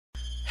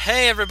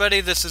Hey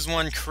everybody, this is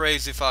one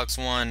Crazy Fox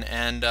One,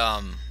 and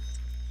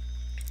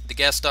the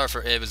guest star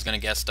for Ib is gonna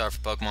guest star for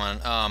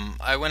Pokemon.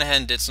 I went ahead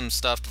and did some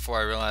stuff before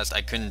I realized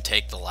I couldn't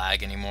take the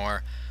lag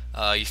anymore.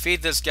 You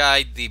feed this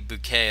guy the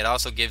bouquet. It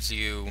also gives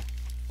you,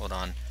 hold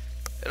on.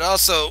 It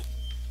also,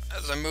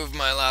 as I move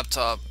my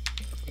laptop,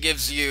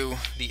 gives you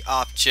the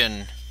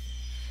option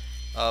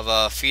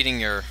of feeding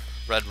your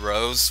red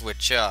rose,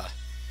 which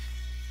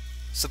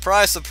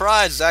surprise,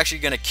 surprise, is actually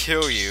gonna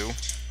kill you.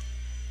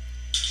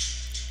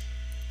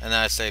 And then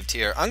I saved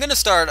here. I'm gonna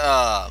start,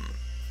 I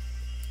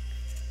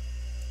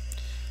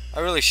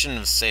really shouldn't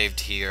have saved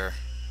here.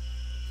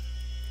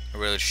 I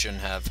really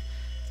shouldn't have.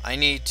 I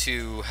need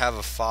to have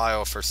a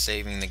file for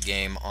saving the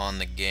game on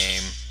the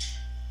game.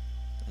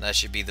 And that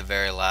should be the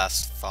very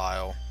last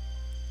file.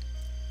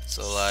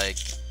 So like,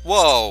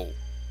 whoa!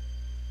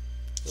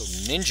 Little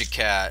Ninja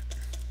Cat.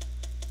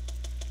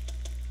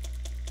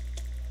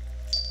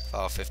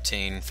 File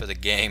 15 for the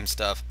game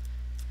stuff.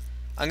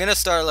 I'm gonna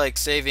start like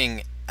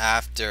saving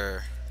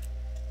after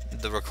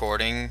the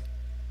recording,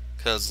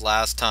 because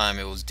last time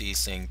it was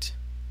desynced.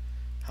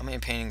 How many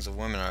paintings of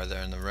women are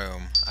there in the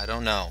room? I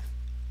don't know.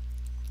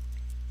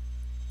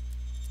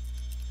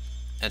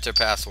 Enter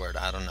password.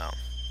 I don't know.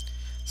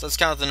 So let's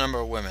count the number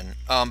of women.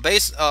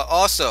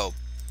 Also,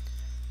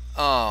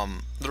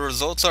 the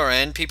results are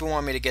in. People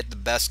want me to get the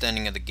best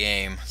ending of the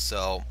game,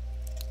 so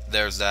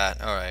there's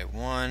that. Alright,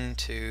 1,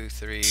 2,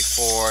 3,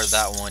 4.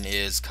 That one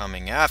is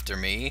coming after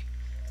me.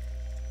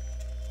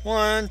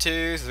 1,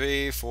 2,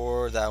 3,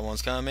 4. That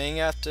one's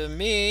coming after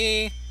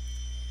me.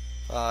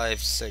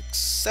 5, 6,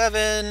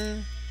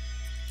 7.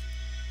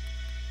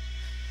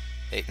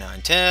 8,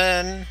 9,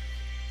 10.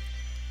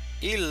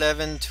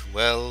 11,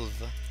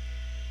 12.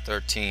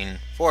 13,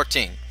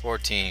 14.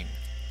 14.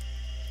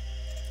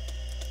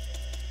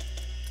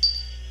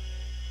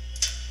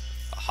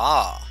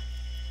 Aha.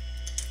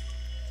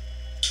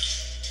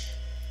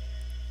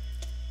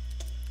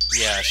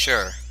 Yeah,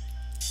 sure.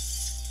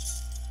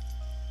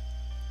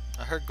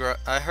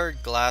 I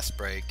heard glass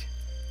break.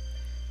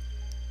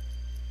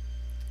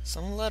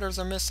 Some letters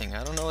are missing.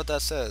 I don't know what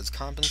that says.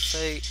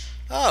 Compensate.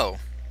 Oh,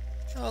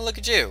 look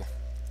at you.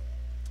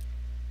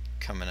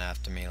 Coming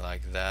after me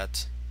like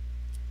that.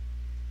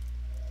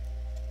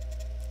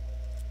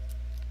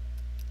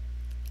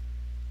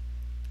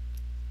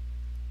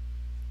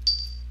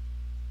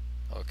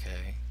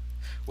 Okay.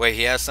 Wait,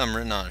 he has something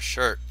written on his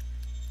shirt.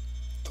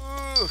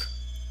 Ooh.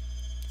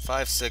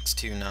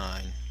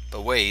 5629.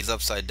 But wait, he's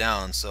upside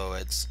down, so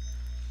it's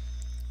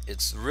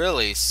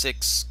really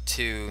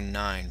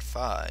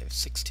 6295.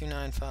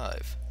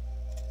 6295.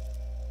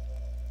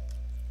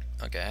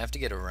 Okay, I have to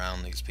get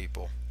around these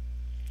people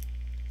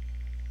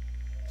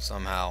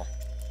somehow.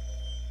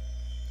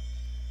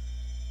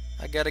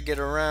 I gotta get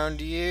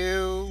around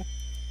you.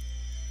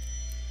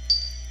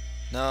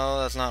 No,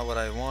 that's not what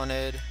I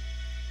wanted.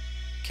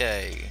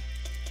 Okay.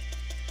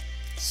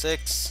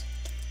 6,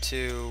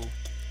 2,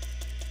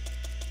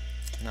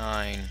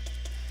 9,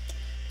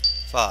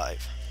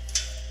 5.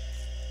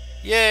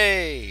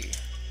 Yay!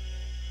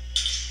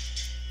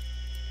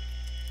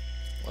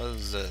 What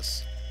is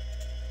this?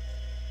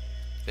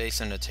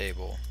 Facing a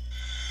table.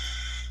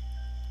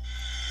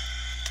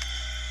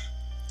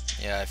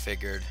 Yeah, I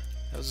figured.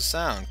 That was a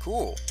sound.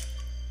 Cool.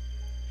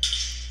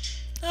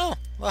 Oh,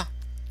 well.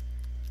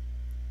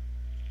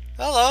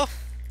 Hello.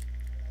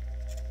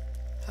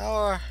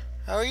 How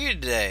are you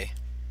today?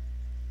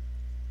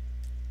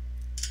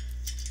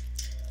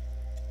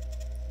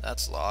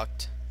 That's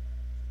locked.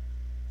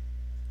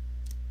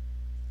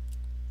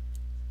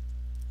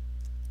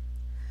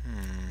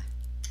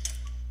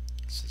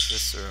 This is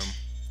this room.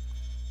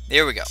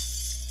 Here we go.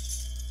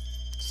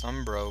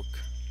 Some broke.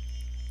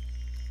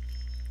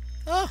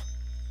 Oh.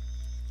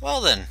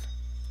 Well then.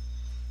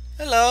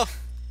 Hello.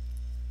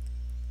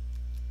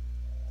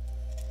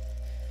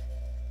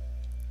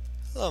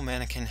 Hello,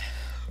 mannequin.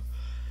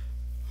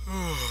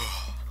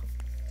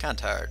 Kinda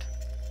tired.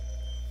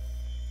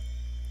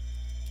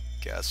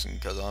 Guessing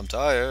because I'm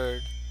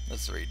tired.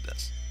 Let's read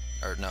this.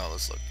 Or no,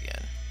 let's look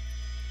again.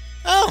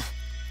 Oh!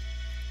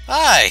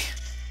 Hi!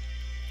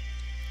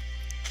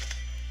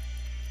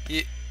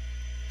 You...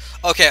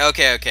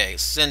 Okay.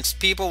 Since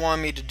people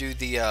want me to do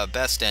the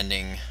best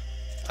ending,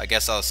 I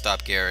guess I'll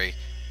stop Gary.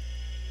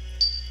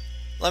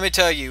 Let me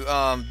tell you,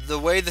 the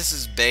way this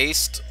is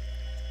based,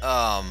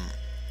 you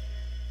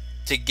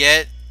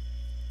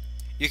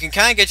can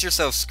kind of get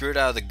yourself screwed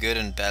out of the good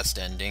and best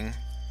ending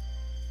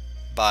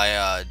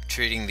by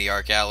treating the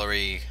art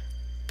gallery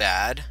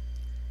bad,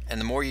 and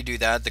the more you do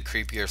that, the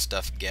creepier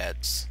stuff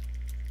gets.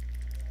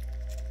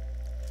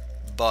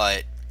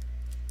 But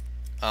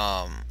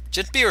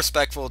just be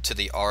respectful to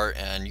the art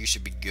and you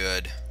should be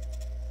good.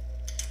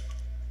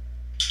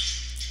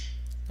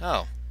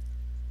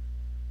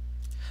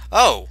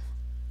 Oh,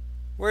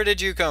 where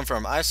did you come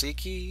from? I see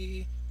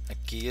key. A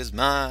key is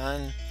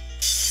mine.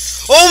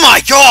 Oh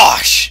my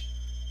gosh!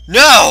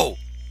 No!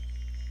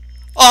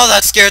 Oh,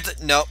 that scared the...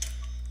 Nope.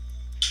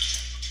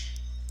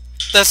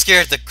 That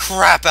scared the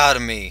crap out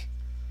of me.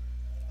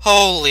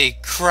 Holy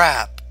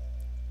crap.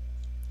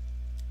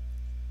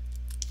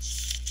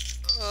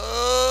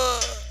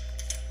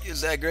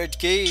 use that great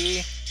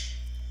key.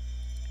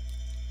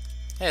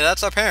 Hey,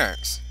 that's our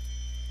parents.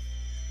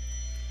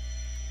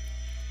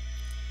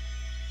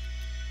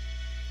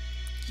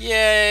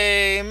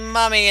 Yay,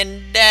 Mommy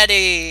and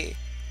Daddy!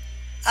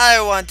 I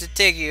want to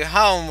take you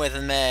home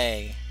with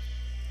me.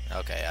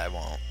 Okay, I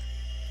won't.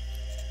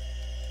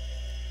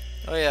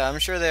 Oh yeah, I'm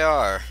sure they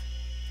are.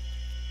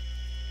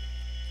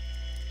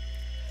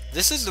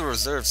 This is the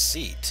reserved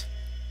seat.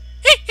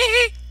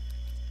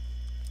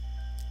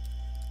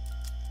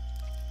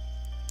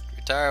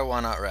 Retire,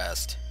 why not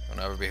rest? You'll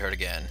never be hurt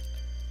again.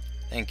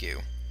 Thank you.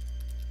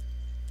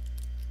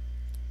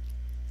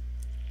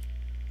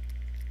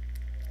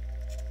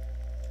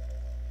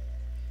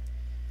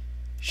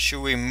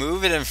 Should we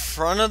move it in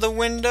front of the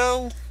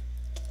window?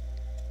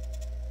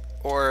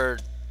 Or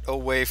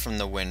away from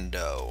the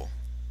window?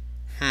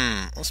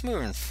 Let's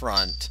move in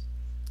front.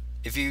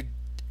 If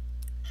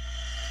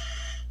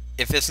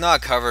it's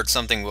not covered,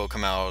 something will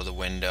come out of the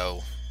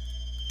window.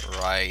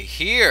 Right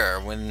here,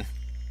 when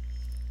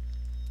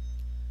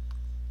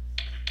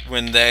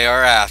they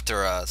are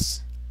after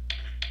us.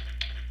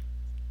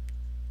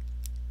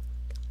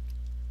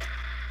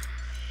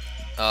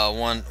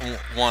 One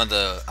of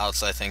the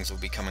outside things will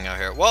be coming out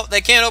here. Well,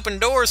 they can't open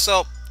doors,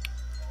 so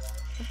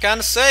I'm kind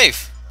of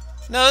safe.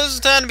 No, this is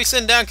time to be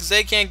sitting down because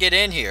they can't get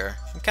in here.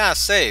 I'm kind of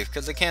safe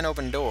because they can't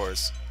open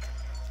doors.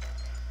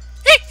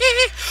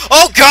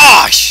 Oh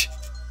gosh!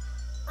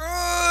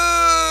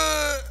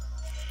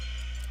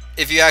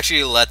 If you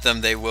actually let them,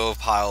 they will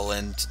pile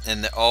in.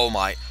 Oh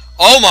my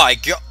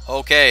god!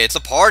 Okay, it's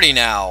a party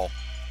now.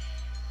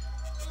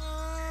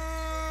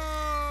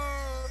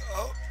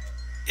 Oh,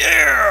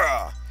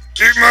 yeah!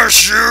 Eat my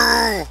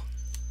shoe!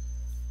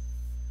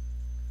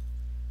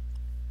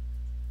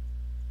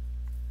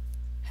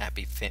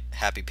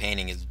 Happy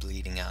painting his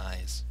bleeding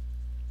eyes.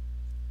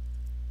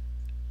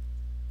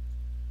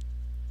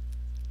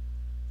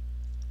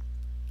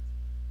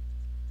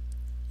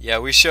 Yeah,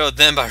 we showed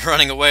them by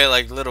running away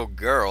like little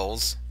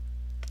girls.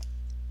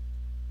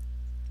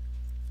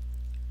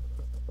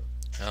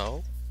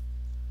 Oh.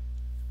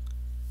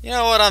 You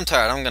know what? I'm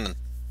tired. I'm gonna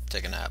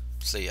take a nap.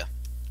 See ya.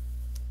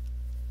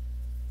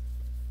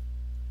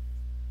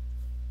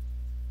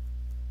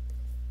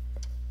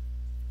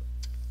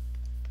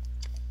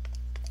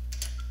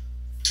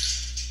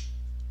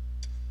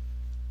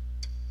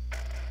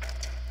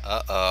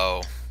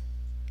 Uh-oh.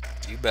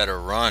 You better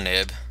run,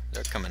 Ib.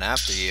 They're coming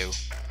after you.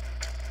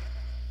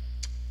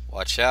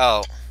 Watch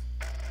out.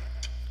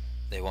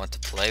 They want to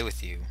play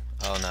with you.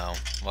 Oh no.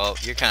 Well,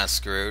 you're kind of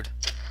screwed.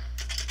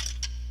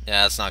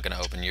 Yeah, it's not going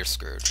to open. You're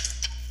screwed.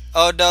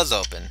 Oh, it does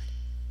open.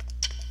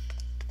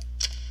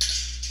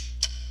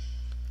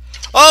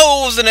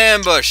 Oh, it was an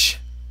ambush!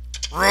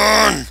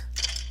 Run!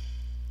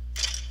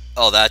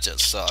 Oh, that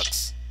just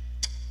sucks.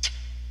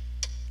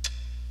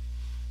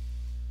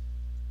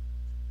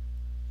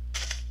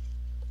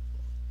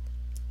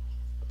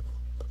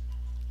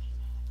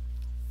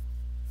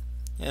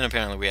 And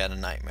apparently we had a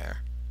nightmare.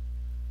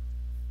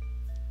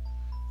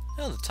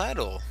 Oh, the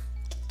title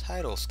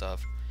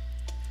stuff.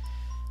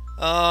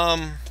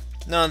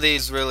 None of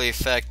these really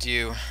affect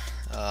you.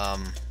 I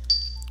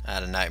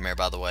had a nightmare,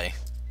 by the way.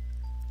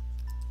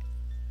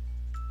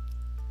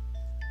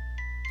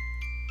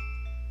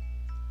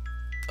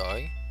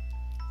 Oi.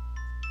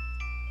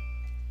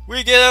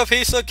 We get a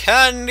piece of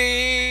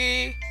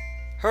candy!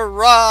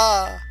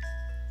 Hurrah!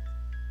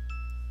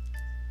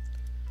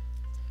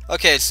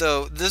 Okay,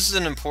 so this is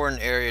an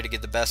important area to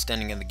get the best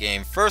ending of the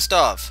game. First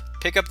off,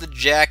 pick up the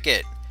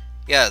jacket.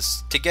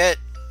 Yes, to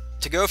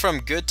go from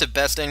good to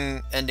best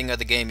ending of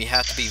the game, you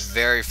have to be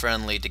very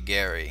friendly to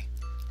Gary.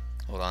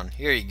 Hold on,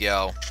 here you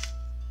go.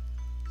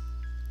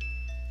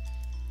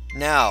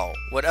 Now,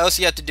 what else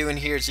you have to do in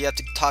here is you have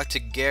to talk to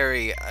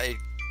Gary, I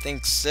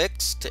think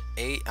 6 to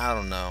 8, I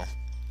don't know.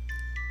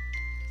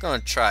 I'm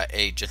gonna try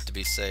 8 just to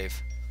be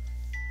safe.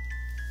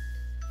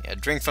 Yeah,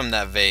 drink from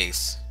that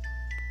vase.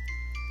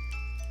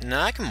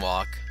 Now I can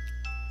walk.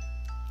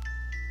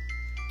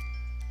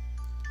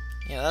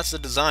 Yeah, that's the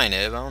design,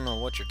 Ib. I don't know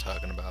what you're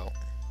talking about.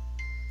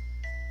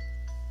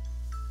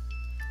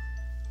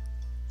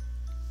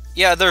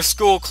 Yeah, they're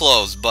school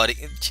clothes, buddy.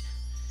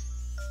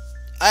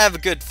 I have a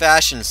good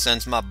fashion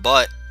sense. My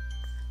butt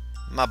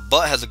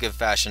has a good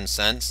fashion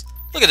sense.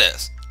 Look at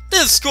this.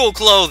 This is school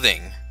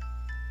clothing.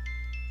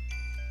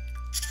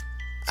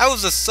 I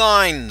was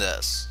assigned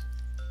this.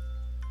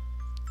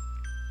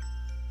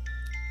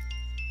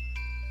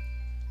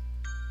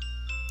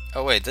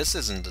 Oh wait, this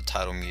isn't the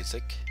title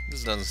music.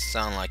 This doesn't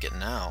sound like it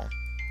now.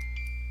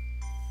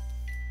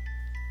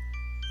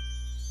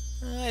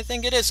 I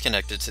think it is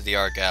connected to the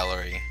art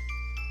gallery.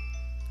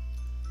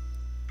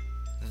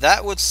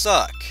 That would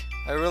suck.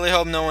 I really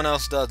hope no one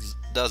else does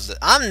it.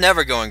 I'm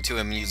never going to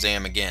a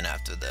museum again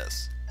after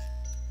this.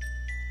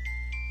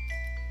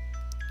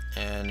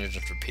 And you're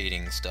just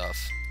repeating stuff.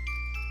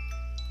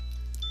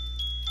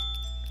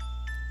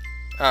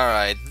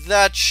 Alright,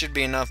 that should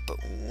be enough, but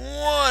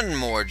one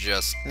more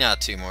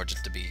not two more,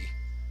 just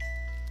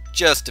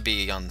to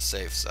be on the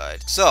safe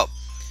side. So,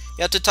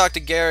 You have to talk to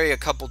Gary a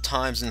couple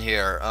times in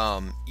here.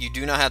 You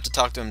do not have to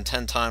talk to him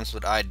 10 times,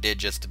 but I did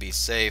just to be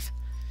safe.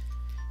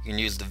 You can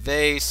use the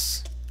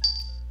vase.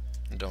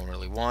 I don't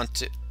really want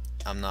to.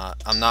 I'm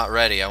not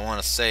ready. I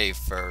want to save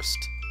first.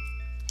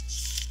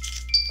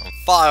 On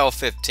file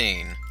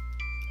 15.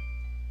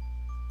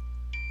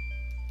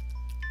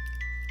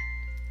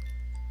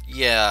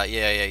 Yeah,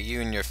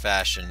 you and your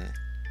fashion.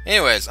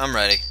 Anyways, I'm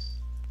ready.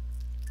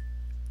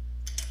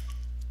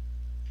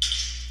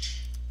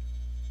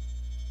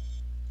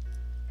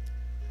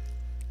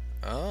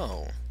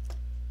 Oh.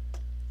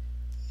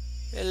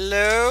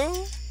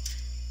 Hello?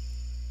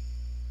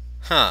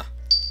 Huh.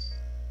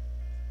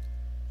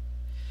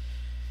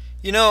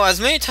 You know,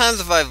 as many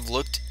times as I've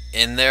looked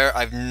in there,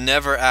 I've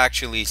never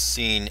actually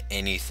seen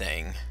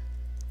anything.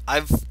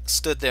 I've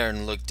stood there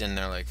and looked in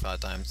there like 5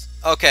 times.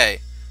 Okay.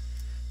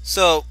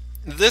 So,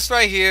 this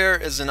right here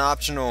is an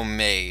optional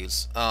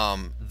maze.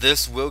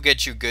 This will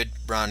get you good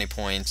brownie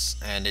points,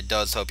 and it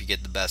does help you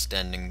get the best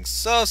ending.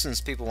 So,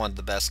 since people want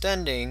the best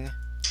ending...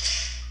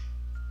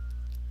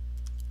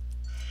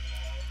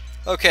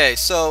 Okay,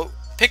 so,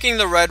 picking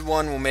the red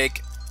one will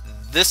make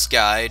this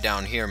guy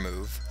down here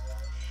move.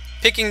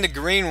 Picking the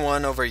green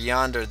one over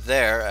yonder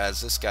there,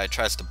 as this guy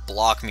tries to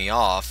block me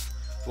off,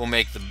 will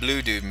make the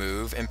blue dude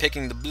move. And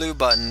picking the blue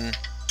button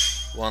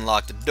will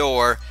unlock the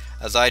door,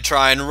 as I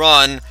try and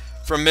run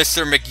from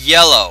Mr.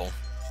 McYellow.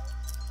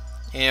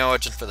 You know,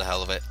 just for the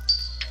hell of it.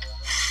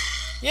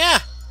 Yeah.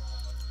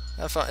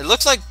 Have fun. It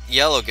looks like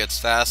yellow gets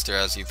faster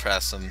as you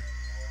press him.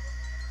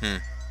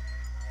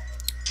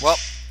 Well,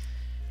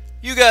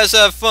 you guys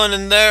have fun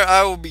in there.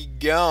 I will be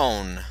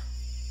gone.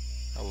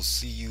 I will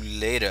see you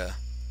later.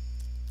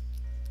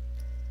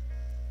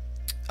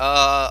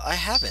 I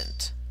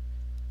haven't.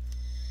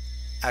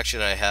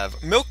 Actually, I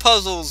have. Milk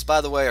puzzles, by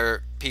the way,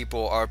 are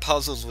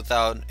puzzles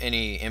without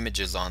any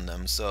images on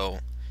them, so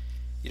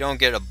you don't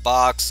get a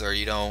box or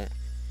you don't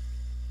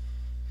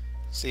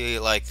see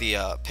like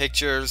the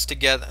pictures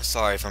together.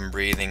 Sorry if I'm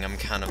breathing. I'm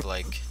kind of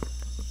like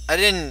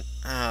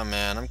oh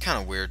man, I'm kind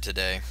of weird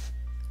today.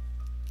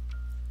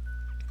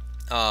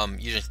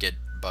 You just get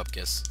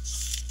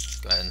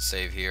Bupkis. Go ahead and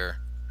save here.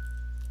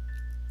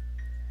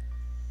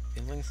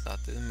 Feeling thought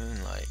through the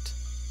moonlight.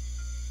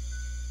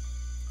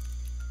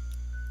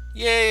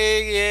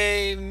 Yay,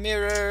 yay,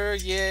 mirror,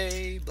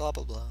 yay, blah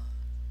blah blah.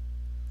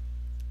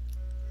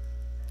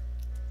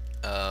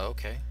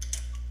 Okay.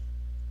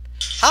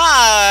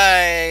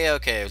 Hi!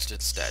 Okay, it was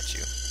just a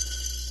statue.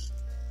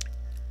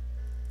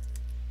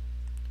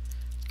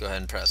 Go ahead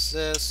and press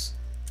this.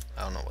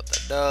 I don't know what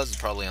that does. It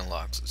probably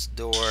unlocks this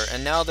door.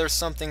 And now there's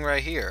something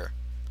right here.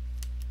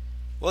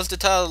 What's the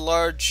title of the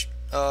large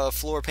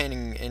floor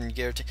painting in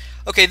Garrett?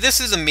 Okay, this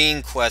is a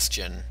mean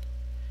question.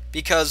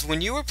 Because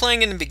when you were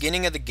playing in the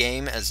beginning of the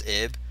game as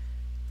Ib,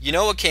 you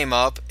know what came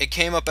up? It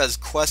came up as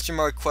question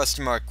mark,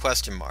 question mark,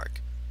 question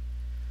mark.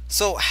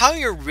 So how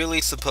you're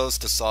really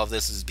supposed to solve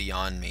this is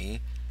beyond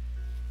me.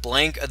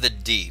 Blank of the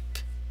deep.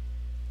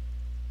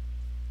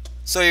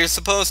 So you're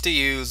supposed to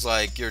use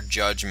like your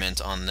judgment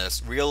on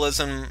this.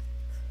 Realism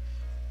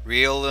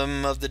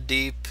of the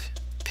deep,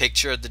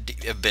 picture of the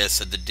deep,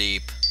 abyss of the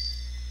deep.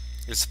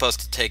 You're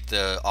supposed to take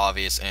the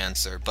obvious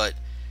answer, but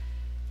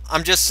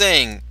I'm just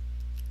saying,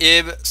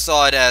 Ib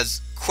saw it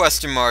as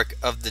question mark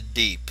of the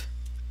deep.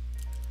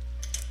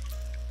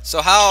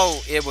 So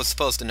how Ib was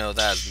supposed to know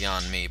that is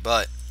beyond me,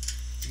 but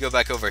you go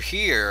back over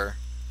here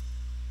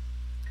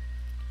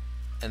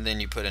and then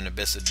you put an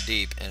abyss of the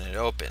deep and it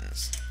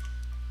opens.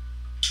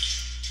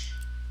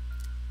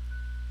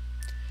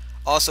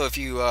 Also, if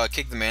you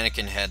kick the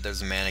mannequin head,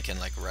 there's a mannequin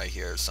like right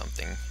here or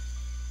something.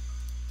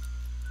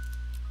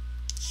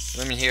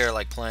 Women here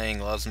like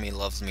playing loves me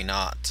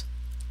not.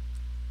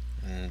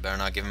 And better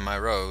not give him my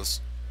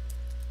rose.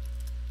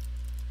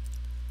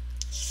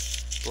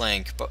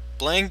 Blank. But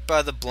blank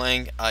by the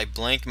blank, I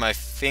blank my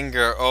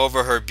finger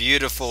over her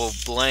beautiful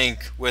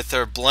blank with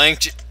her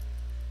blank.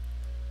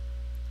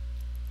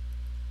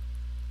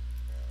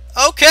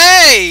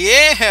 Okay,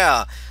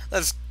 yeah.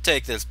 Let's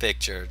take this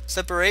picture.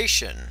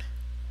 Separation.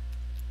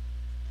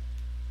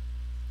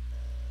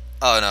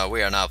 Oh no,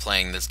 we are not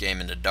playing this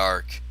game in the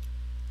dark.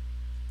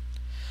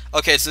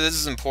 Okay, so this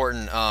is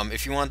important.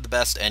 If you want the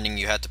best ending,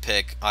 you have to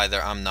pick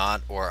either I'm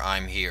not or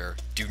I'm here.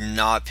 Do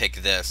not pick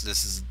this.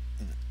 This is...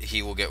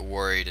 he will get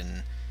worried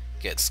and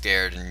get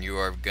scared, and you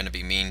are going to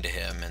be mean to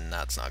him, and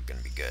that's not going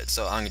to be good.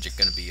 So I'm just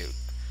going to be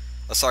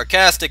a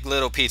sarcastic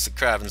little piece of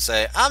crap and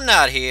say, I'm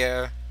not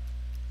here.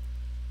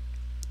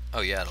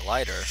 Oh, you had a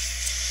lighter.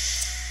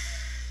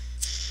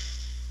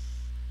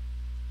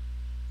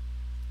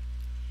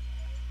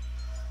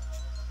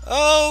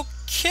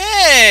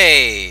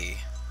 Okay.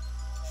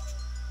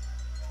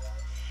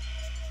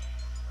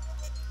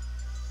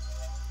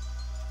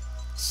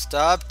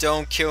 Stop,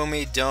 don't kill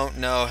me, don't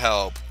know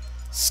help.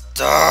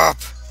 Stop!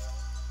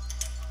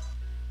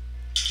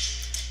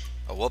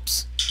 Oh,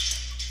 whoops.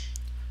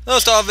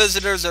 Notice to all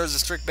visitors, there is a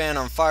strict ban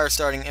on fire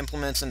starting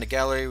implements in the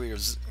gallery.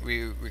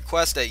 We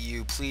request that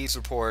you please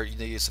report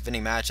the use of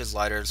any matches,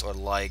 lighters, or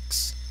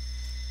likes.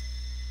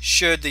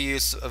 should the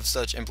use of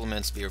such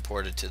implements be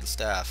reported to the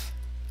staff?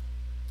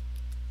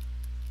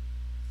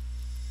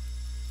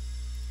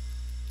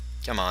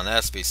 Come on, there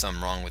has to be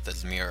something wrong with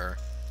this mirror.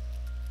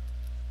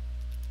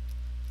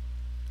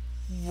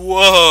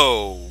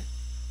 Whoa!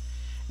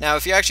 Now,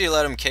 if you actually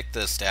let him kick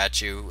the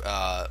statue,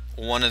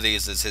 one of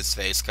these is his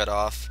face cut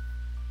off,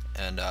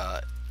 and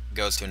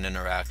goes to an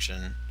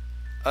interaction.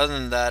 Other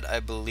than that, I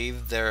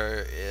believe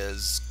there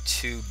is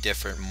 2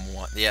 different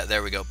ones. Yeah,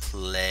 there we go.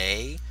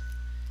 Play.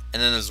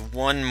 And then there's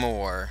one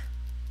more.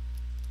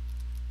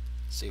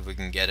 See if we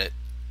can get it.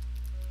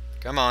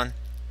 Come on.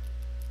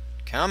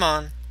 Come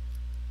on.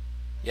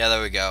 Yeah,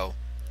 there we go.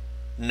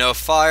 No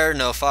fire,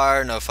 no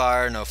fire, no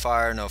fire, no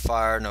fire, no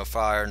fire, no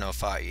fire, no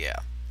fire. Yeah.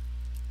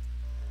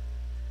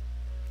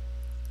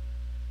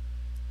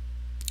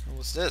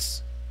 What's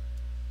this?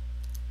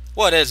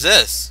 What is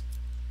this?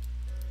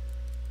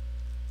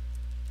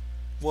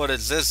 What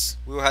is this?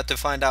 We will have to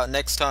find out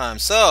next time.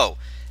 So,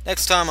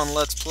 next time on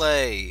Let's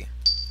Play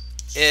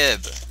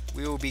Ib,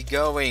 we will be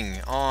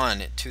going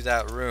on to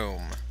that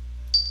room.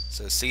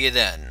 So see you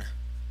then.